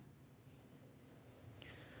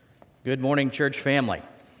Good morning, church family.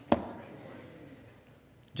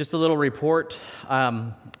 Just a little report.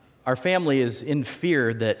 Our family is in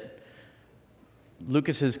fear that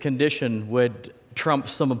Lucas's condition would trump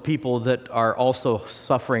some of people that are also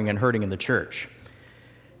suffering and hurting in the church.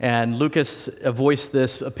 And Lucas voiced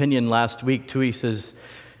this opinion last week too. He says,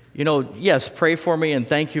 yes, pray for me and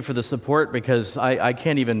thank you for the support, because I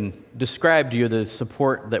can't even describe to you the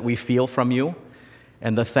support that we feel from you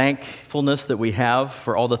and the thankfulness that we have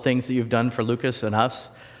for all the things that you've done for Lucas and us.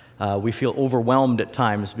 We feel overwhelmed at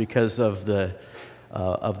times because of the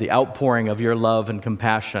outpouring of your love and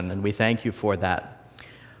compassion, and we thank you for that.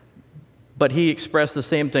 But he expressed the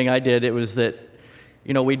same thing I did. It was that,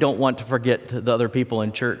 we don't want to forget the other people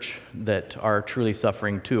in church that are truly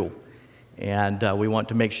suffering too. And we want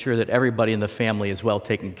to make sure that everybody in the family is well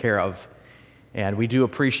taken care of. And we do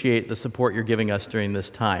appreciate the support you're giving us during this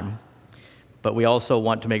time. But we also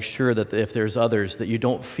want to make sure that if there's others, that you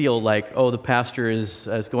don't feel like, the pastor is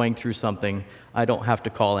going through something, I don't have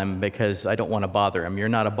to call him because I don't want to bother him. You're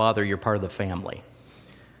not a bother, you're part of the family.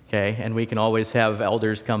 Okay? And we can always have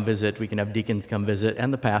elders come visit, we can have deacons come visit,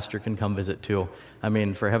 and the pastor can come visit too. I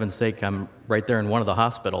mean, for heaven's sake, I'm right there in one of the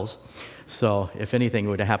hospitals. So if anything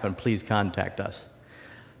were to happen, please contact us.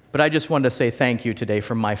 But I just wanted to say thank you today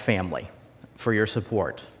from my family for your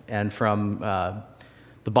support. And from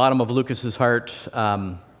the bottom of Lucas's heart,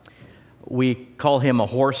 we call him a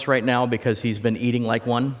horse right now because he's been eating like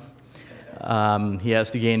one. He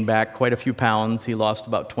has to gain back quite a few pounds. He lost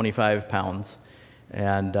about 25 pounds,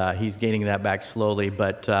 and he's gaining that back slowly.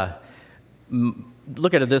 But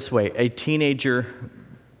look at it this way, a teenager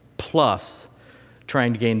plus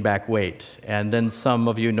trying to gain back weight. And then some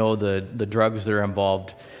of you know the drugs that are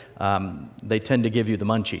involved. They tend to give you the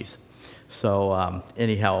munchies. So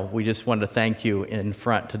anyhow, we just wanted to thank you in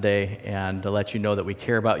front today and to let you know that we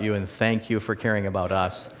care about you and thank you for caring about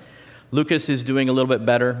us. Lucas is doing a little bit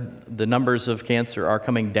better. The numbers of cancer are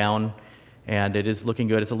coming down, and it is looking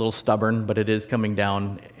good. It's a little stubborn, but it is coming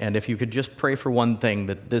down. And if you could just pray for one thing,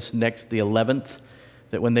 that the 11th,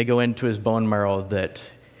 that when they go into his bone marrow, that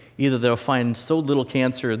either they'll find so little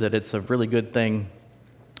cancer that it's a really good thing,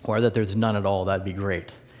 or that there's none at all. That'd be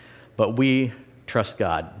great. But we trust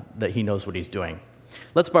God that he knows what he's doing.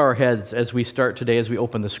 Let's bow our heads as we start today, as we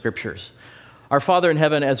open the scriptures. Our Father in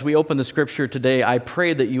heaven, as we open the scripture today, I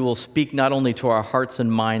pray that you will speak not only to our hearts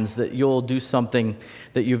and minds, that you'll do something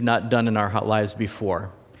that you've not done in our lives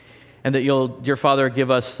before, and that you'll, dear Father,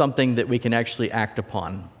 give us something that we can actually act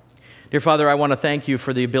upon. Dear Father, I want to thank you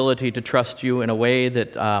for the ability to trust you in a way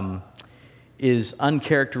that is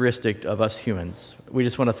uncharacteristic of us humans. We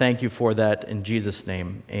just want to thank you for that in Jesus'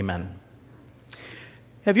 name. Amen.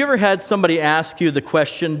 Have you ever had somebody ask you the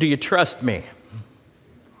question, do you trust me?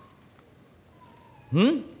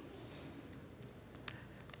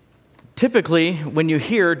 Typically, when you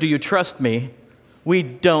hear, do you trust me, we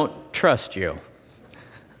don't trust you.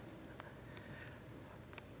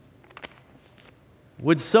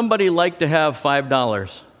 Would somebody like to have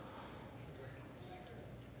 $5?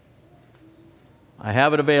 I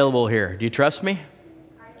have it available here. Do you trust me?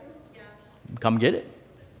 Come get it.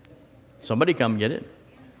 Somebody come get it.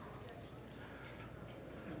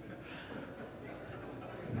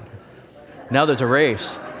 Now there's a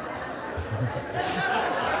race.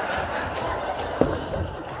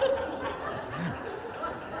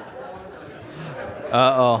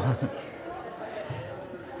 Uh-oh.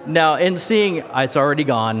 Now, in seeing, it's already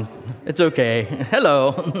gone. It's okay.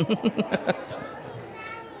 Hello.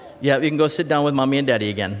 Yeah, you can go sit down with Mommy and Daddy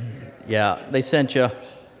again. Yeah, they sent you.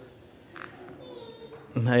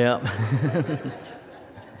 Yeah.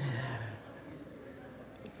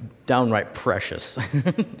 Downright precious.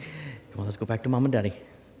 Come on, let's go back to Mom and Daddy.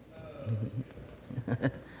 All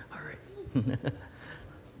right.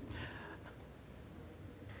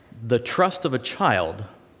 The trust of a child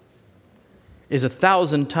is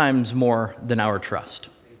 1,000 times more than our trust.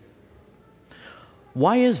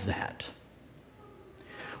 Why is that?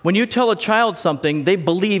 When you tell a child something, they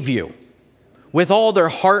believe you with all their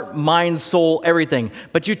heart, mind, soul, everything.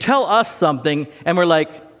 But you tell us something, and we're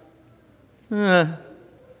like, let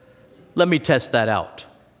me test that out.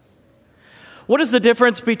 What is the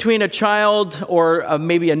difference between a child or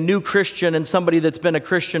maybe a new Christian and somebody that's been a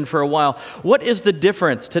Christian for a while? What is the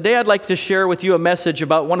difference? Today I'd like to share with you a message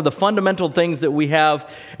about one of the fundamental things that we have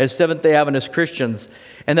as Seventh-day Adventist Christians.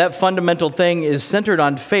 And that fundamental thing is centered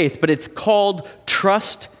on faith, but it's called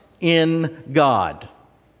trust in God.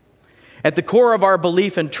 At the core of our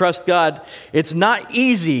belief in trust God, it's not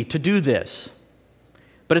easy to do this.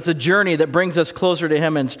 But it's a journey that brings us closer to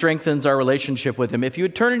Him and strengthens our relationship with Him. If you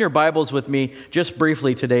would turn in your Bibles with me just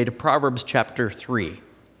briefly today to Proverbs chapter 3.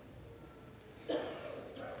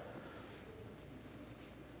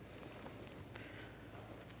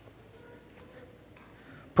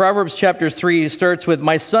 Proverbs chapter 3 starts with,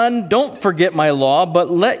 "My son, don't forget my law, but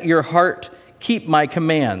let your heart keep my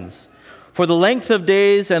commands. For the length of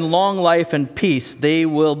days and long life and peace, they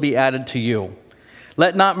will be added to you.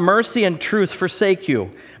 Let not mercy and truth forsake you.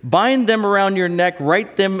 Bind them around your neck,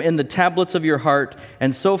 write them in the tablets of your heart,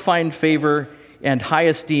 and so find favor and high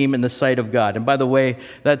esteem in the sight of God." And by the way,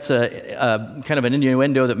 that's a kind of an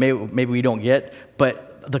innuendo that maybe we don't get, but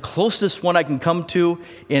the closest one I can come to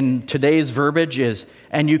in today's verbiage is,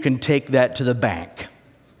 "and you can take that to the bank."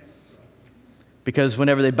 Because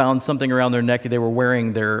whenever they bound something around their neck, they were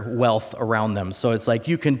wearing their wealth around them. So it's like,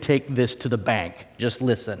 you can take this to the bank. Just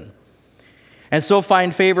listen. "And so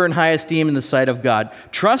find favor and high esteem in the sight of God.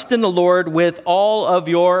 Trust in the Lord with all of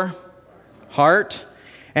your heart,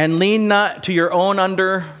 and lean not to your own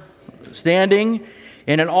understanding,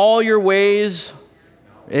 and in all your ways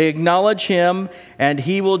acknowledge him, and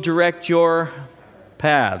he will direct your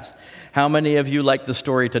paths." How many of you like the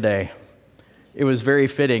story today? It was very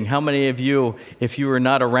fitting. How many of you, if you were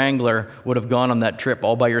not a wrangler, would have gone on that trip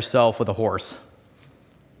all by yourself with a horse?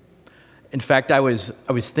 In fact, I was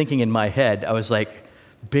thinking in my head, I was like,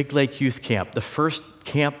 Big Lake Youth Camp, the first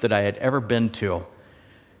camp that I had ever been to.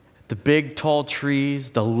 The big, tall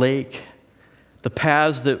trees, the lake, the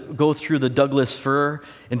paths that go through the Douglas fir.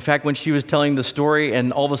 In fact, when she was telling the story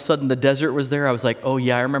and all of a sudden the desert was there, I was like, oh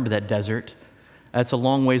yeah, I remember that desert. That's a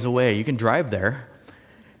long ways away. You can drive there.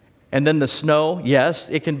 And then the snow, yes,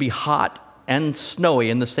 it can be hot and snowy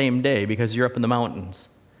in the same day because you're up in the mountains.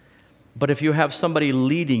 But if you have somebody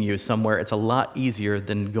leading you somewhere, it's a lot easier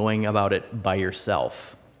than going about it by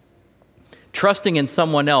yourself. Trusting in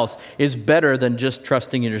someone else is better than just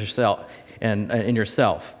trusting in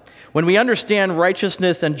yourself. When we understand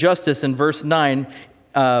righteousness and justice in verse 9,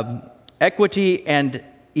 equity and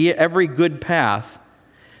every good path,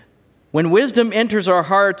 when wisdom enters our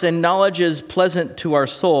hearts and knowledge is pleasant to our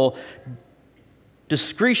soul,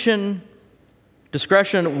 discretion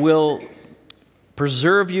will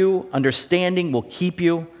preserve you, understanding will keep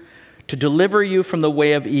you, to deliver you from the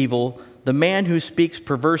way of evil, the man who speaks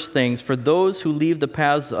perverse things, for those who leave the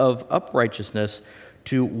paths of uprightness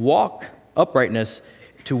to walk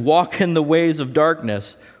in the ways of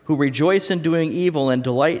darkness, who rejoice in doing evil and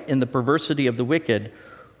delight in the perversity of the wicked,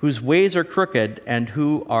 whose ways are crooked and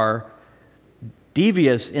who are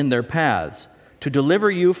devious in their paths, to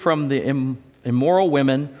deliver you from the immoral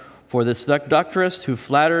women, for the seductress who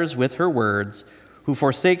flatters with her words, who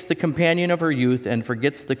forsakes the companion of her youth and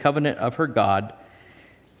forgets the covenant of her God,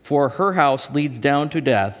 for her house leads down to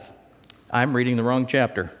death. I'm reading the wrong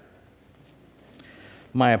chapter.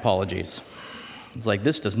 My apologies. It's like,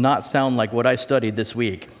 this does not sound like what I studied this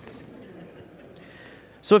week.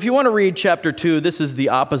 So if you want to read chapter 2, this is the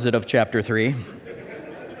opposite of chapter 3.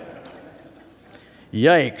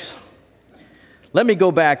 Yikes. Let me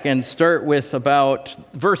go back and start with about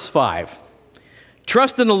verse 5.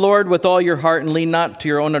 "Trust in the Lord with all your heart and lean not to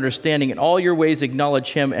your own understanding. In all your ways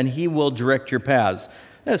acknowledge him, and he will direct your paths."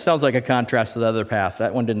 That sounds like a contrast to the other path.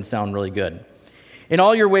 That one didn't sound really good. "In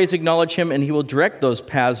all your ways acknowledge him, and he will direct those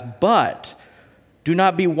paths, but do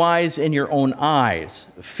not be wise in your own eyes.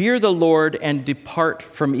 Fear the Lord and depart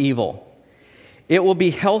from evil. It will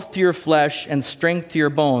be health to your flesh and strength to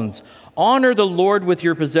your bones. Honor the Lord with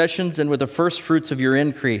your possessions and with the first fruits of your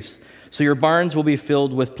increase, so your barns will be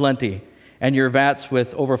filled with plenty, and your vats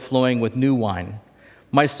with overflowing with new wine.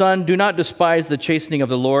 My son, do not despise the chastening of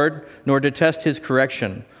the Lord, nor detest his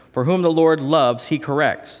correction. For whom the Lord loves, he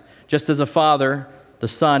corrects, just as a father the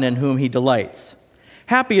son in whom he delights.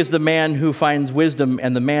 Happy is the man who finds wisdom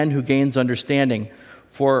and the man who gains understanding,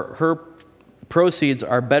 for her proceeds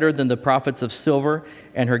are better than the profits of silver,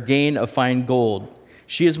 and her gain of fine gold.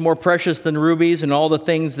 She is more precious than rubies, and all the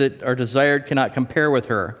things that are desired cannot compare with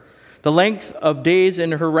her. The length of days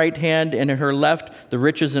in her right hand, and in her left the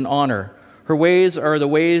riches and honor. Her ways are the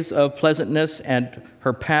ways of pleasantness, and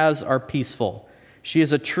her paths are peaceful. She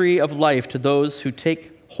is a tree of life to those who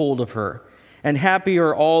take hold of her, and happy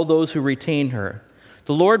are all those who retain her.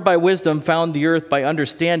 The Lord by wisdom found the earth, by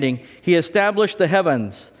understanding he established the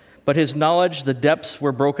heavens. But his knowledge the depths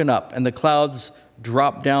were broken up, and the clouds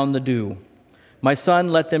dropped down the dew. My son,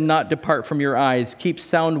 let them not depart from your eyes. Keep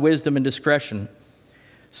sound wisdom and discretion.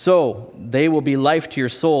 So they will be life to your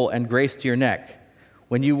soul and grace to your neck.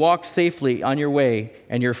 When you walk safely on your way,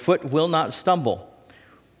 and your foot will not stumble.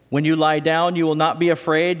 When you lie down, you will not be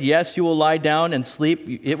afraid. Yes, you will lie down and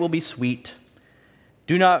sleep. It will be sweet.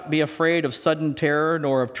 Do not be afraid of sudden terror,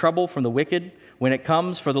 nor of trouble from the wicked when it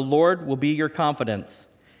comes, for the Lord will be your confidence,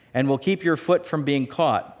 and will keep your foot from being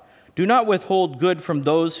caught. Do not withhold good from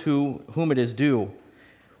those whom it is due.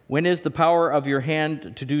 When is the power of your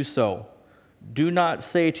hand to do so? Do not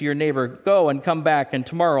say to your neighbor, go and come back, and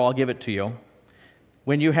tomorrow I'll give it to you.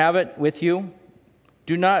 When you have it with you,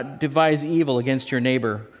 do not devise evil against your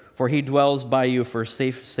neighbor, for he dwells by you for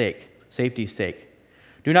safety's sake.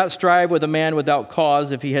 Do not strive with a man without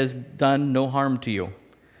cause if he has done no harm to you.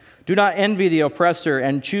 Do not envy the oppressor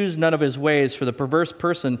and choose none of his ways, for the perverse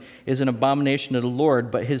person is an abomination to the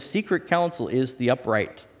Lord, but his secret counsel is the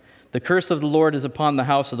upright. The curse of the Lord is upon the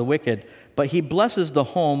house of the wicked, but he blesses the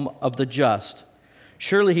home of the just.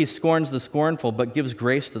 Surely he scorns the scornful, but gives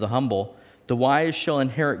grace to the humble. The wise shall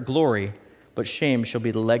inherit glory, but shame shall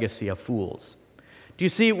be the legacy of fools. Do you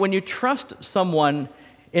see, when you trust someone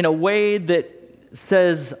in a way that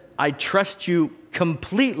says, I trust you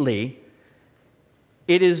completely,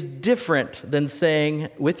 it is different than saying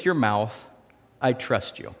with your mouth, I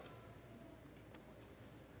trust you.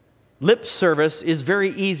 Lip service is very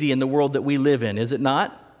easy in the world that we live in, is it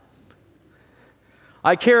not?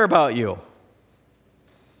 I care about you.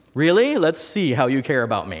 Really? Let's see how you care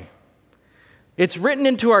about me. It's written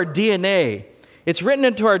into our DNA. It's written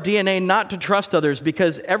into our DNA not to trust others,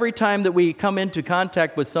 because every time that we come into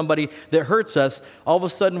contact with somebody that hurts us, all of a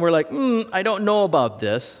sudden we're like, I don't know about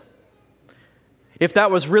this. If that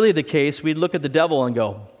was really the case, we'd look at the devil and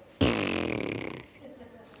go,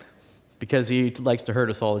 because he likes to hurt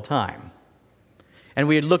us all the time. And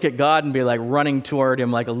we'd look at God and be like running toward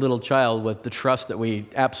him like a little child with the trust that we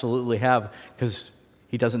absolutely have, because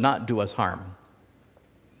he does not do us harm.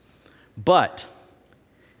 But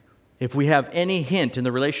if we have any hint in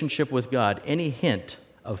the relationship with God, any hint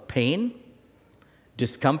of pain,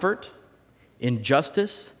 discomfort,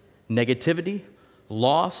 injustice, negativity,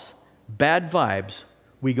 loss, bad vibes,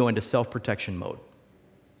 we go into self-protection mode.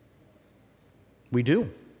 We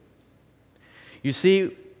do. You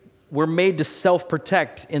see, we're made to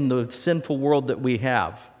self-protect in the sinful world that we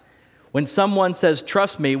have. When someone says,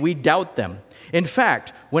 trust me, we doubt them. In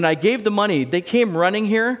fact, when I gave the money, they came running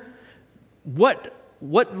here. What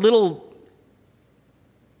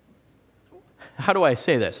how do I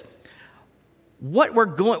say this? What were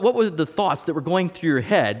the thoughts that were going through your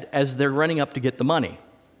head as they're running up to get the money?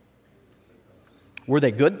 Were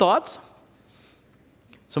they good thoughts?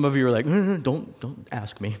 Some of you are like, don't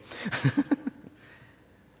ask me.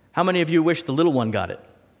 How many of you wish the little one got it?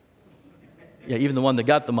 Yeah, even the one that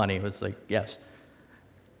got the money was like, yes.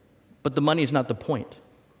 But the money is not the point.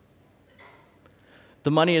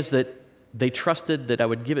 The money is that they trusted that I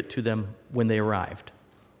would give it to them when they arrived.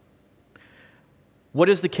 What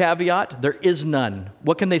is the caveat? There is none.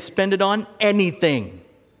 What can they spend it on? Anything.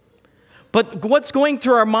 But what's going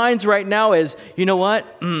through our minds right now is, you know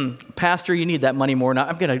what? Pastor, you need that money more now.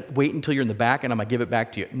 I'm going to wait until you're in the back and I'm going to give it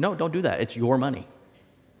back to you. No, don't do that. It's your money.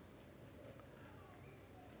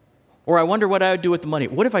 Or I wonder what I would do with the money.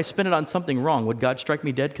 What if I spent it on something wrong? Would God strike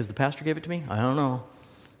me dead because the pastor gave it to me? I don't know.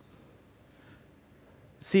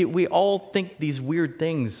 See, we all think these weird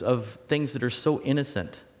things of things that are so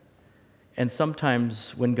innocent. And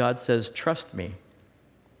sometimes when God says, trust me,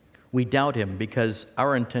 we doubt him because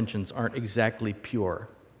our intentions aren't exactly pure.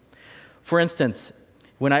 For instance,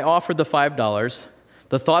 when I offered the $5,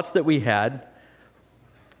 the thoughts that we had,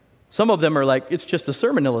 some of them are like, it's just a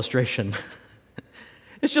sermon illustration.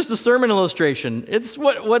 It's just a sermon illustration. It's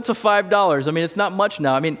what's a $5? I mean, it's not much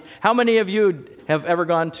now. I mean, how many of you have ever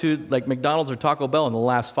gone to like McDonald's or Taco Bell in the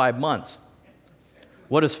last 5 months?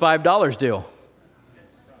 What does $5 do?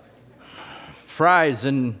 Fries,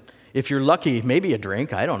 and if you're lucky, maybe a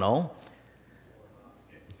drink, I don't know.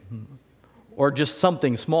 Or just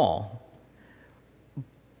something small.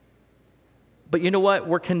 But you know what?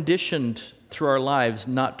 We're conditioned through our lives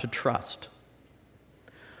not to trust.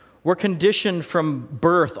 We're conditioned from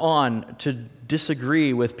birth on to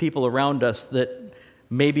disagree with people around us that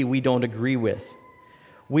maybe we don't agree with.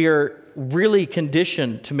 We are really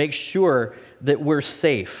conditioned to make sure that we're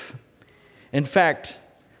safe. In fact,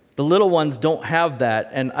 the little ones don't have that,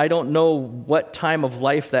 and I don't know what time of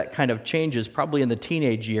life that kind of changes, probably in the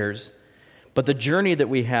teenage years. But the journey that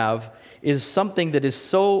we have is something that is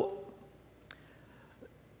so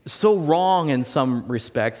wrong in some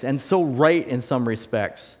respects and so right in some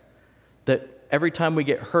respects that every time we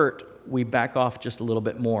get hurt, we back off just a little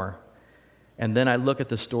bit more. And then I look at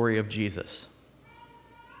the story of Jesus.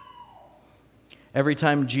 Every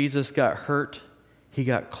time Jesus got hurt, he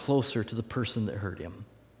got closer to the person that hurt him.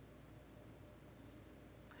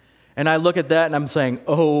 And I look at that and I'm saying,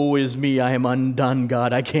 oh, is me, I am undone,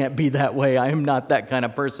 God. I can't be that way. I am not that kind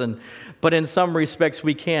of person. But in some respects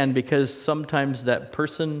we can, because sometimes that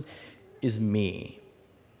person is me.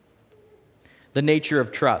 The nature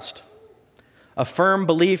of trust. A firm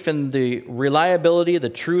belief in the reliability, the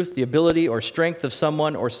truth, the ability, or strength of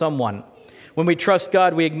someone or someone. When we trust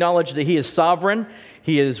God, we acknowledge that He is sovereign,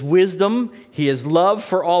 He is wisdom, He is love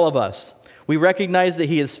for all of us. We recognize that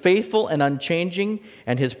He is faithful and unchanging,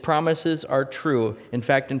 and His promises are true. In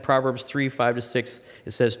fact, in Proverbs 3:5-6,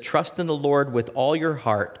 it says, "Trust in the Lord with all your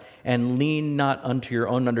heart and lean not unto your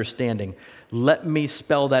own understanding." Let me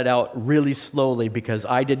spell that out really slowly because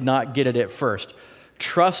I did not get it at first.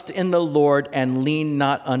 Trust in the Lord and lean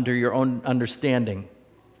not under your own understanding.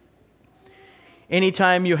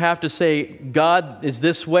 Anytime you have to say, God is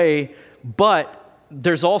this way, but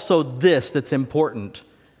there's also this that's important.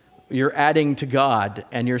 You're adding to God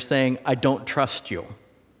and you're saying, I don't trust you.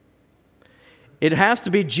 It has to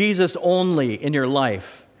be Jesus only in your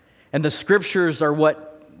life. And the scriptures are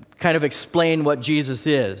what kind of explain what Jesus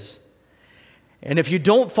is. And if you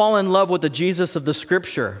don't fall in love with the Jesus of the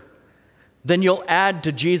scripture, then you'll add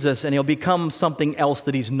to Jesus and he'll become something else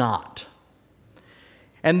that he's not.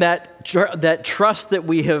 And that trust that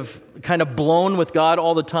we have kind of blown with God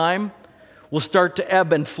all the time will start to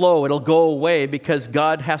ebb and flow. It'll go away because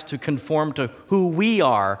God has to conform to who we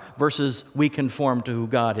are versus we conform to who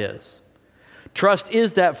God is. Trust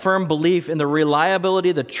is that firm belief in the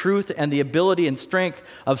reliability, the truth, and the ability and strength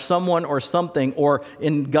of someone or something, or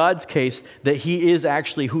in God's case, that he is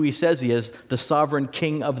actually who he says he is, the sovereign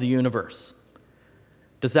king of the universe.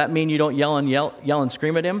 Does that mean you don't yell and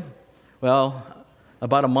scream at him? Well,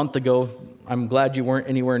 about a month ago, I'm glad you weren't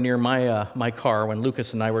anywhere near my car when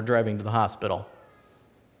Lucas and I were driving to the hospital.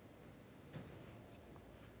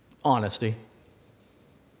 Honesty.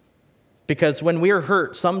 Because when we're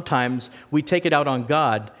hurt, sometimes we take it out on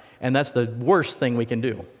God, and that's the worst thing we can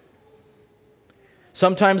do.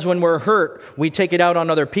 Sometimes when we're hurt, we take it out on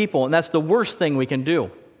other people, and that's the worst thing we can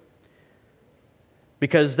do.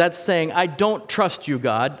 Because that's saying, I don't trust you,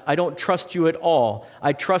 God. I don't trust you at all.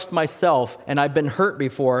 I trust myself, and I've been hurt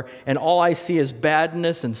before, and all I see is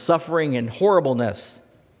badness and suffering and horribleness.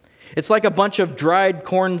 It's like a bunch of dried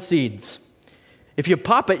corn seeds. If you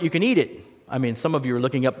pop it, you can eat it. I mean, some of you are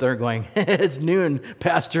looking up there going, it's noon,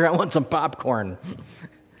 Pastor, I want some popcorn.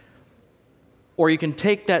 Or you can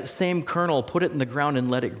take that same kernel, put it in the ground,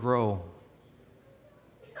 and let it grow.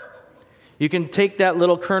 You can take that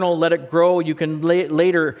little kernel, let it grow. You can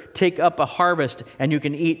later take up a harvest, and you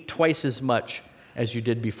can eat twice as much as you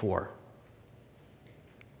did before.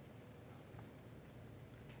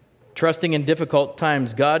 Trusting in difficult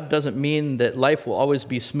times, God doesn't mean that life will always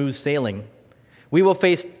be smooth sailing. We will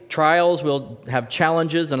face trials, we'll have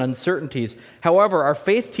challenges and uncertainties. However, our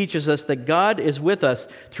faith teaches us that God is with us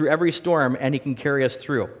through every storm, and he can carry us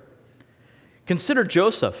through. Consider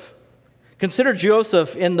Joseph. Consider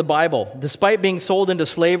Joseph in the Bible. Despite being sold into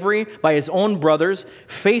slavery by his own brothers,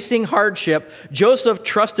 facing hardship, Joseph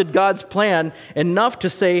trusted God's plan enough to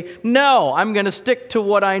say, no, I'm going to stick to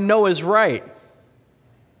what I know is right.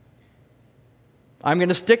 I'm going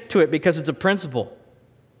to stick to it because it's a principle.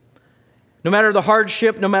 No matter the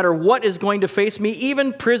hardship, no matter what is going to face me,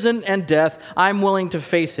 even prison and death, I'm willing to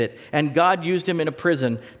face it. And God used him in a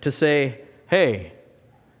prison to say, hey,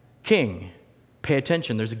 king, pay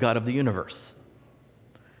attention, there's a God of the universe.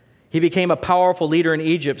 He became a powerful leader in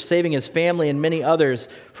Egypt, saving his family and many others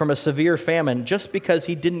from a severe famine just because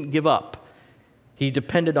he didn't give up. He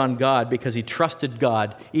depended on God because he trusted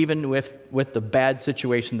God, even with the bad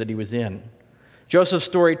situation that he was in. Joseph's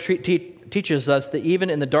story teaches us that even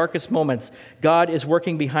in the darkest moments, God is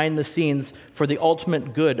working behind the scenes for the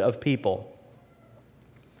ultimate good of people.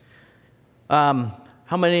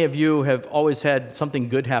 How many of you have always had something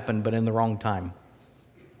good happen, but in the wrong time?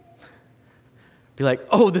 Be like,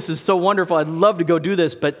 oh, this is so wonderful. I'd love to go do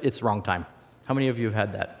this, but it's the wrong time. How many of you have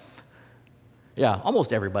had that? Yeah,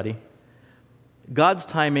 almost everybody. God's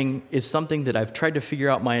timing is something that I've tried to figure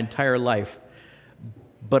out my entire life,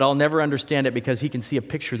 but I'll never understand it because he can see a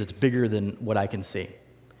picture that's bigger than what I can see.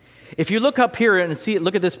 If you look up here and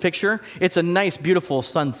look at this picture, it's a nice, beautiful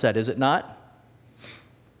sunset, is it not?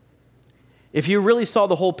 If you really saw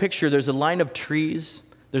the whole picture, there's a line of trees,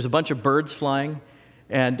 there's a bunch of birds flying,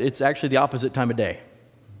 and it's actually the opposite time of day.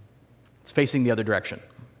 It's facing the other direction.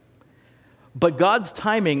 But God's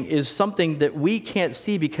timing is something that we can't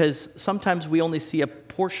see because sometimes we only see a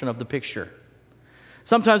portion of the picture.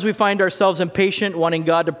 Sometimes we find ourselves impatient, wanting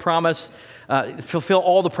God to fulfill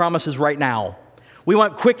all the promises right now. We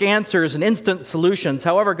want quick answers and instant solutions.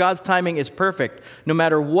 However, God's timing is perfect. No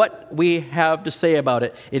matter what we have to say about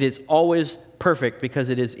it, it is always perfect because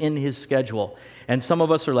it is in his schedule. And some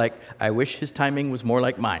of us are like, I wish his timing was more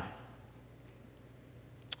like mine.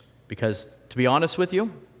 Because, to be honest with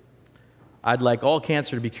you, I'd like all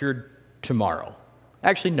cancer to be cured tomorrow.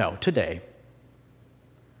 Actually, no, today.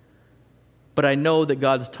 But but I know that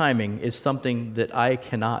God's timing is something that I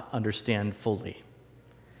cannot understand fully.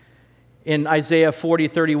 In Isaiah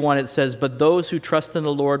 40:31, it says, "But those who trust in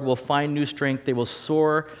the Lord will find new strength. They will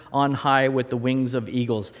soar on high with the wings of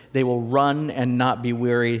eagles. They will run and not be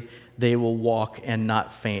weary. They will walk and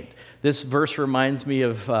not faint." This verse reminds me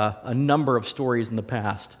of a number of stories in the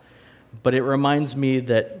past, but it reminds me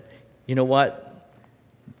that, you know what?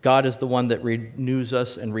 God is the one that renews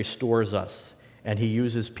us and restores us, and He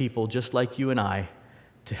uses people just like you and I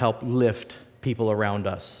to help lift people around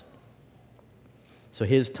us. So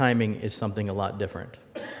His timing is something a lot different.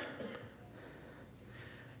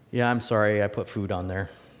 Yeah, I'm sorry I put food on there.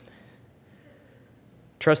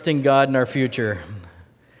 Trusting God in our future,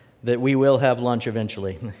 that we will have lunch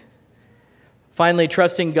eventually. Finally,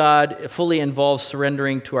 trusting God fully involves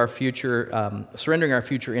surrendering our future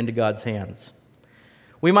into God's hands.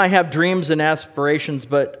 We might have dreams and aspirations,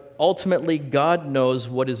 but ultimately God knows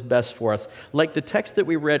what is best for us. Like the text that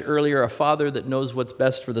we read earlier, a father that knows what's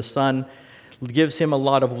best for the son gives him a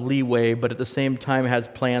lot of leeway, but at the same time has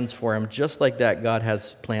plans for him. Just like that, God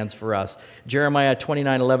has plans for us. Jeremiah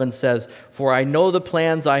 29:11 says, "For I know the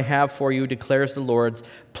plans I have for you, declares the Lord,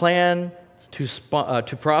 plans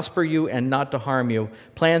to prosper you and not to harm you,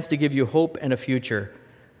 plans to give you hope and a future."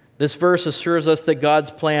 This verse assures us that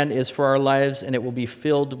God's plan is for our lives, and it will be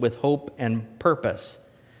filled with hope and purpose.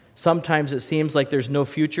 Sometimes it seems like there's no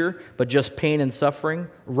future, but just pain and suffering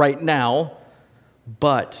right now,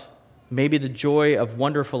 but maybe the joy of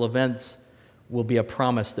wonderful events will be a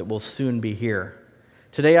promise that will soon be here.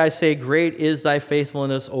 Today I say, "Great is thy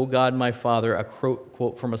faithfulness, O God my Father," a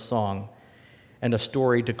quote from a song, and a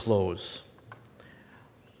story to close.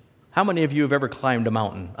 How many of you have ever climbed a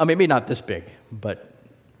mountain? Maybe not this big, but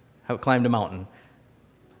have climbed a mountain.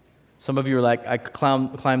 Some of you are like, "I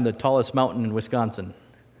climbed the tallest mountain in Wisconsin."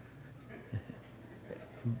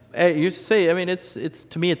 You say, it's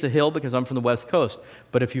to me it's a hill because I'm from the West Coast.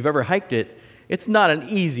 But if you've ever hiked it, it's not an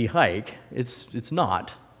easy hike. It's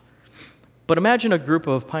not. But imagine a group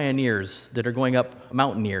of pioneers that are going up,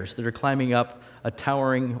 mountaineers, that are climbing up a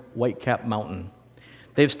towering white-capped mountain.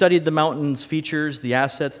 They've studied the mountain's features, the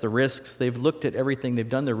assets, the risks. They've looked at everything. They've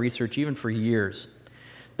done their research even for years.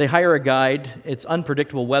 They hire a guide. It's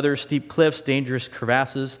unpredictable weather, steep cliffs, dangerous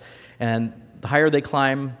crevasses, and the higher they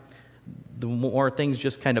climb, the more things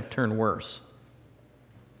just kind of turn worse.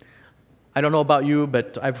 I don't know about you,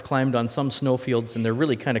 but I've climbed on some snowfields, and they're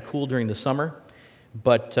really kind of cool during the summer,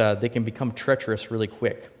 but they can become treacherous really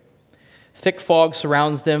quick. Thick fog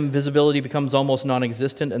surrounds them, visibility becomes almost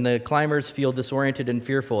non-existent, and the climbers feel disoriented and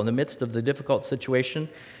fearful. In the midst of the difficult situation,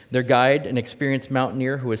 their guide, an experienced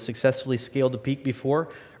mountaineer who has successfully scaled the peak before,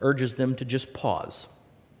 urges them to just pause.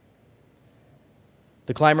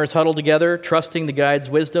 The climbers huddle together, trusting the guide's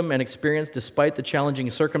wisdom and experience. Despite the challenging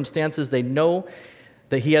circumstances, they know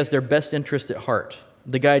that he has their best interest at heart.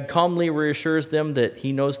 The guide calmly reassures them that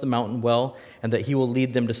he knows the mountain well and that he will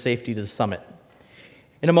lead them to safety to the summit.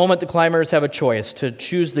 In a moment, the climbers have a choice: to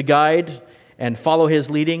choose the guide and follow his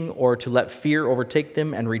leading, or to let fear overtake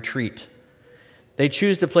them and retreat. They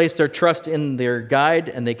choose to place their trust in their guide,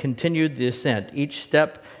 and they continue the ascent, each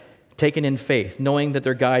step taken in faith, knowing that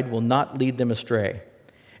their guide will not lead them astray.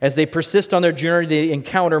 As they persist on their journey, they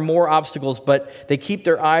encounter more obstacles, but they keep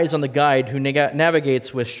their eyes on the guide who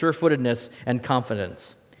navigates with sure-footedness and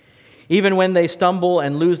confidence. Even when they stumble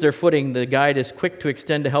and lose their footing, the guide is quick to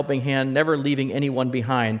extend a helping hand, never leaving anyone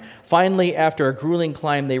behind. Finally, after a grueling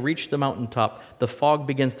climb, they reach the mountaintop. The fog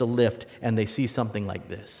begins to lift, and they see something like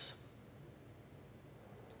this.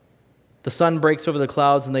 The sun breaks over the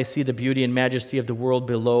clouds, and they see the beauty and majesty of the world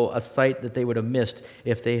below, a sight that they would have missed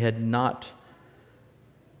if they had not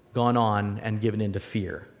gone on and given in to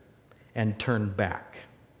fear and turned back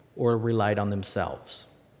or relied on themselves.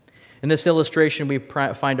 In this illustration, we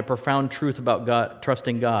find a profound truth about God,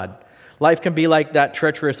 trusting God. Life can be like that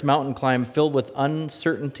treacherous mountain climb, filled with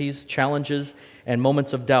uncertainties, challenges, and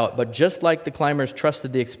moments of doubt. But just like the climbers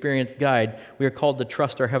trusted the experienced guide, we are called to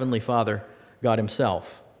trust our Heavenly Father, God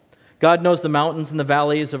Himself. God knows the mountains and the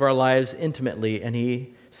valleys of our lives intimately, and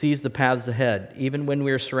He sees the paths ahead. Even when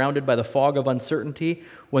we are surrounded by the fog of uncertainty,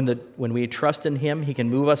 when we trust in Him, He can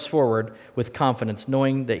move us forward with confidence,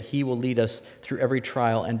 knowing that He will lead us through every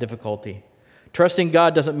trial and difficulty. Trusting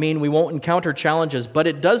God doesn't mean we won't encounter challenges, but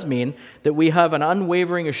it does mean that we have an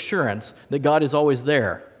unwavering assurance that God is always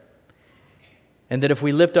there. And that if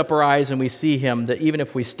we lift up our eyes and we see Him, that even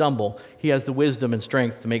if we stumble, He has the wisdom and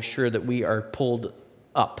strength to make sure that we are pulled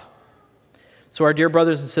up. So our dear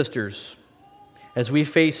brothers and sisters, as we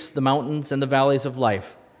face the mountains and the valleys of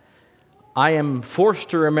life, I am forced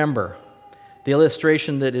to remember the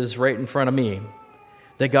illustration that is right in front of me,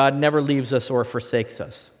 that God never leaves us or forsakes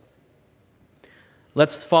us.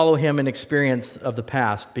 Let's follow him in experience of the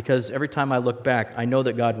past, because every time I look back, I know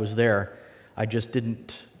that God was there. I just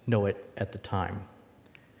didn't know it at the time.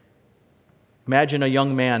 Imagine a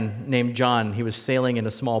young man named John. He was sailing in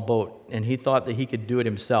a small boat, and he thought that he could do it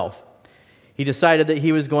himself. He decided that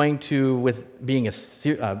he was going to, with being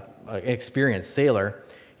an experienced sailor,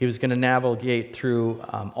 he was going to navigate through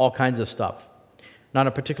all kinds of stuff. And on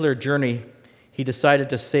a particular journey, he decided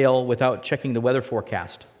to sail without checking the weather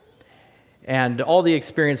forecast. And all the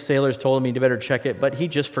experienced sailors told him he'd better check it, but he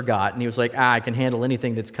just forgot. And he was like, I can handle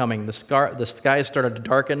anything that's coming. The skies started to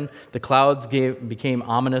darken. The clouds became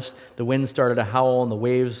ominous. The wind started to howl, and the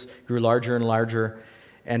waves grew larger and larger.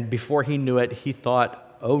 And before he knew it, he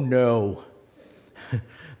thought, oh no,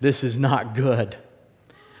 this is not good.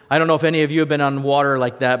 I don't know if any of you have been on water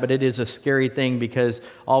like that, but it is a scary thing, because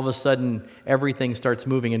all of a sudden, everything starts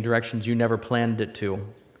moving in directions you never planned it to.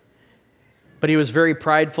 But he was very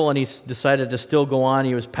prideful, and he decided to still go on.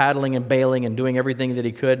 He was paddling and bailing and doing everything that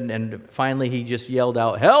he could, and finally he just yelled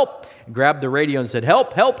out, help! Grabbed the radio and said,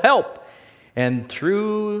 help, help, help! And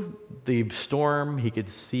through the storm, he could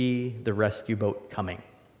see the rescue boat coming.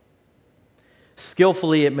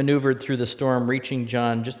 Skillfully, it maneuvered through the storm, reaching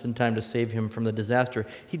John just in time to save him from the disaster.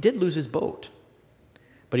 He did lose his boat,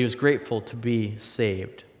 but he was grateful to be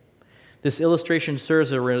saved. This illustration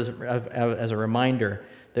serves as a reminder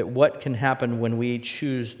that what can happen when we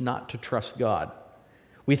choose not to trust God.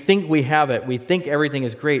 We think we have it. We think everything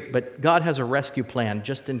is great, but God has a rescue plan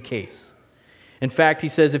just in case. In fact, he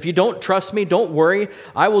says, if you don't trust me, don't worry.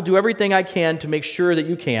 I will do everything I can to make sure that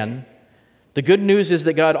you can. The good news is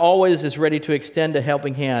that God always is ready to extend a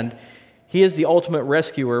helping hand. He is the ultimate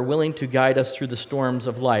rescuer, willing to guide us through the storms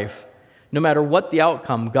of life. No matter what the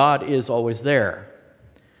outcome, God is always there.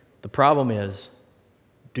 The problem is,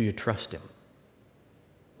 do you trust him?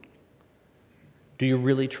 Do you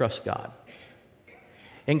really trust God?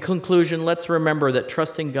 In conclusion, let's remember that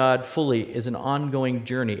trusting God fully is an ongoing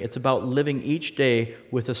journey. It's about living each day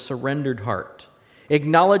with a surrendered heart,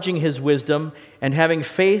 acknowledging his wisdom, and having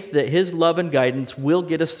faith that his love and guidance will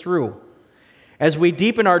get us through. As we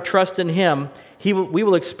deepen our trust in him, we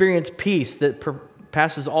will experience peace that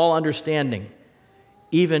passes all understanding,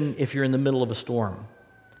 even if you're in the middle of a storm,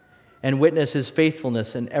 and witness his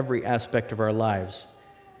faithfulness in every aspect of our lives.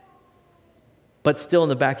 But still in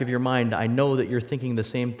the back of your mind, I know that you're thinking the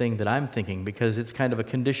same thing that I'm thinking, because it's kind of a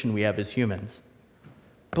condition we have as humans.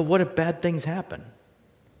 But what if bad things happen?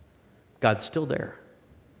 God's still there,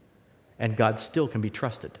 and God still can be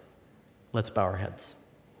trusted. Let's bow our heads.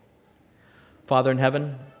 Father in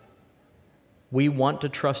heaven, we want to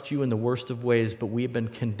trust you in the worst of ways, but we have been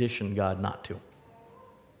conditioned, God, not to.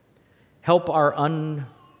 Help our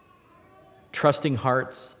untrusting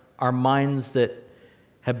hearts, our minds that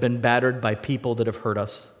have been battered by people that have hurt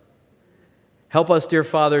us. Help us, dear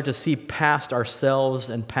Father, to see past ourselves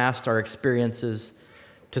and past our experiences,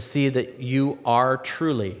 to see that you are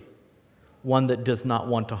truly one that does not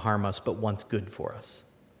want to harm us, but wants good for us.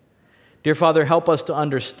 Dear Father, help us to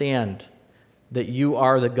understand that you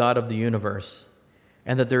are the God of the universe,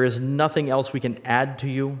 and that there is nothing else we can add to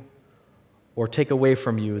you or take away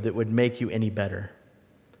from you that would make you any better.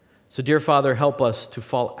 So, dear Father, help us to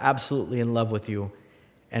fall absolutely in love with you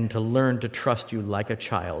and to learn to trust you like a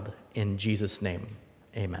child. In Jesus' name,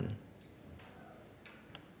 amen.